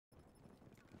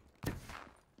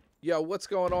Yo, what's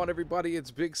going on, everybody?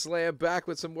 It's Big Slam back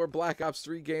with some more Black Ops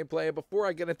 3 gameplay. And before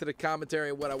I get into the commentary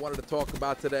and what I wanted to talk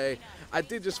about today, I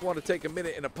did just want to take a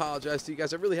minute and apologize to you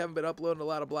guys. I really haven't been uploading a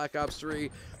lot of Black Ops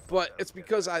 3, but it's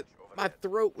because my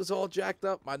throat was all jacked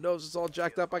up, my nose was all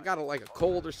jacked up. I got like a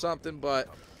cold or something, but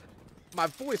my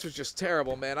voice was just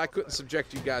terrible, man. I couldn't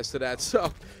subject you guys to that,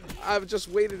 so I've just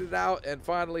waited it out, and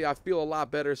finally I feel a lot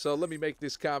better. So let me make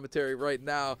this commentary right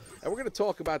now, and we're going to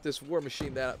talk about this war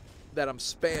machine that I'm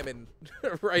spamming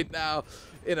right now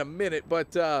in a minute.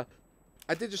 But I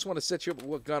did just want to set you up with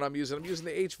what gun I'm using. I'm using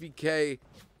the HVK,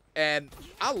 and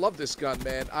I love this gun,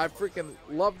 man. I freaking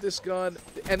love this gun,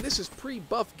 and this is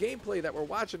pre-buff gameplay that we're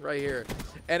watching right here.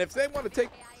 And if they want to take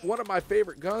one of my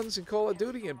favorite guns in Call of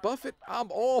Duty and buff it,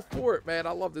 I'm all for it, man.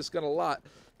 I love this gun a lot.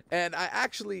 And I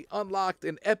actually unlocked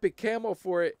an epic camo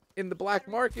for it in the black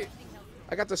market.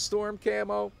 I got the Storm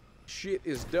camo. Shit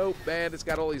is dope, man. It's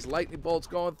got all these lightning bolts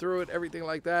going through it, everything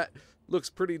like that. Looks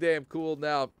pretty damn cool.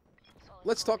 Now,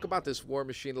 let's talk about this war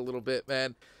machine a little bit,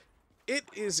 man. It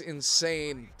is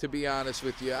insane, to be honest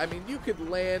with you. I mean, you could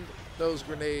land those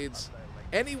grenades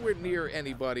anywhere near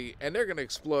anybody, and they're going to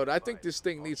explode. I think this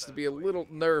thing needs to be a little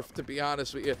nerfed, to be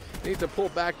honest with you. They need to pull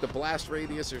back the blast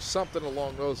radius or something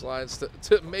along those lines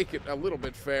to make it a little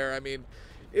bit fair. I mean,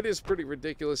 it is pretty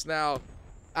ridiculous. Now,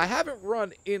 I haven't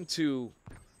run into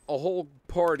a whole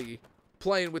party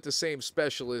playing with the same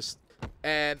specialist,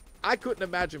 and I couldn't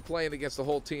imagine playing against the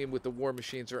whole team with the war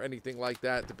machines or anything like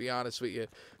that, to be honest with you.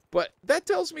 But that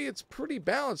tells me it's pretty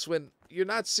balanced when you're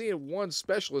not seeing one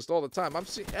specialist all the time. I'm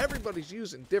seeing everybody's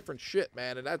using different shit,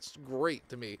 man, and that's great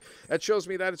to me. That shows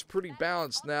me that it's pretty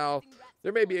balanced. Now,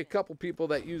 there may be a couple people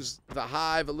that use the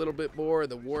Hive a little bit more,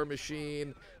 the war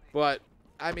machine, but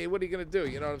I mean, what are you going to do?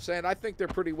 You know what I'm saying? I think they're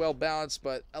pretty well balanced,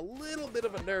 but a little bit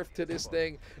of a nerf to this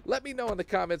thing. Let me know in the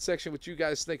comment section what you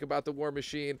guys think about the war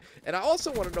machine. And I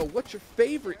also want to know what your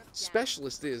favorite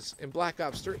specialist is in Black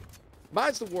Ops 3.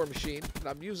 Mine's the war machine, and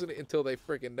I'm using it until they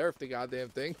freaking nerf the goddamn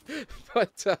thing.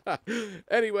 But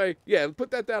anyway, yeah, put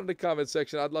that down in the comment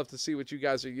section. I'd love to see what you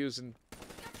guys are using.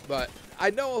 But I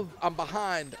know I'm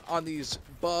behind on these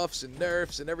buffs and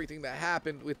nerfs and everything that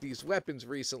happened with these weapons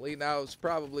recently. Now, it's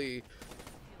probably,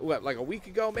 what, like a week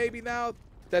ago maybe now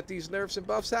that these nerfs and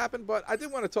buffs happened. But I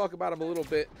did want to talk about them a little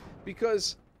bit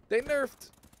because they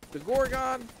nerfed the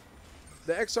Gorgon,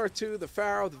 the XR2, the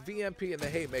Pharaoh, the VMP, and the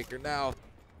Haymaker. Now,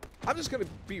 I'm just going to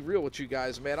be real with you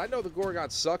guys, man. I know the Gorgon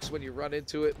sucks when you run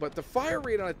into it, but the fire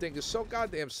rate on that thing is so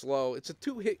goddamn slow. It's a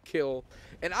 2-hit kill,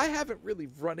 and I haven't really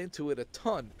run into it a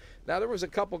ton. Now, there was a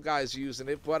couple guys using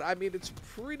it, but, I mean, it's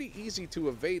pretty easy to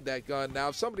evade that gun. Now,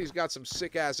 if somebody's got some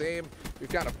sick-ass aim, you're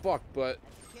kind of fucked, but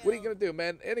what are you going to do,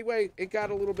 man? Anyway, it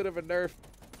got a little bit of a nerf.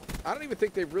 I don't even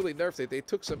think they really nerfed it. They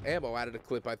took some ammo out of the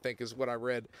clip, I think, is what I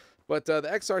read. But the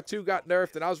XR2 got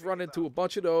nerfed, and I was running into a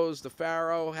bunch of those. The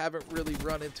Pharaoh, haven't really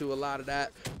run into a lot of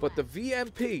that. But the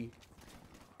VMP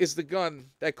is the gun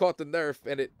that caught the nerf,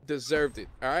 and it deserved it,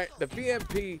 all right? The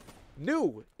VMP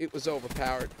knew it was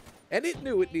overpowered, and it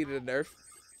knew it needed a nerf.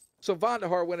 So Von der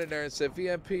Haar went in there and said,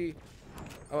 VMP,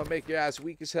 I'm going to make your ass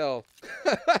weak as hell.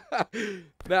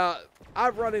 Now,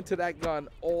 I've run into that gun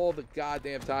all the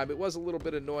goddamn time. It was a little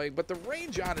bit annoying, but the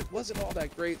range on it wasn't all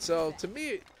that great. So, to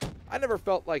me, I never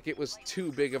felt like it was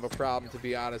too big of a problem, to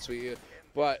be honest with you.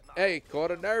 But, hey,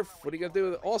 caught a nerf. What are you going to do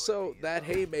with it? Also, that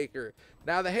Haymaker.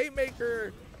 Now, the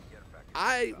Haymaker,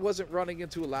 I wasn't running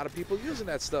into a lot of people using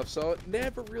that stuff, so it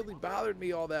never really bothered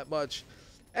me all that much.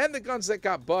 And the guns that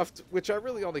got buffed, which I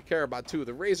really only care about two,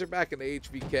 the Razorback and the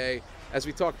HVK. As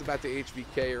we talked about the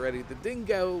HVK already, the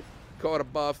Dingo caught a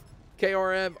buff.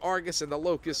 KRM, Argus, and the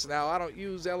Locust. Now, I don't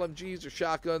use LMGs or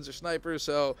shotguns or snipers,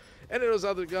 so any of those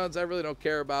other guns I really don't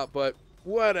care about, but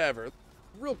whatever.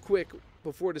 Real quick,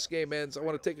 before this game ends, I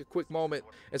want to take a quick moment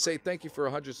and say thank you for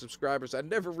 100 subscribers. I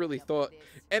never really thought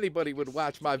anybody would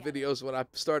watch my videos when I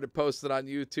started posting on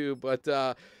YouTube,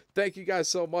 but thank you guys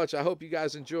so much. I hope you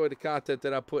guys enjoy the content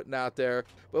that I'm putting out there.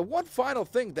 But one final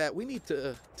thing that we need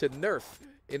to nerf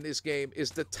in this game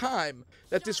is the time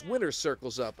that this winter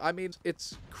circles up. I mean,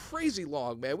 it's crazy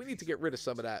long, man. We need to get rid of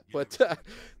some of that. But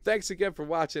thanks again for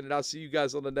watching, and I'll see you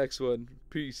guys on the next one.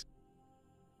 Peace.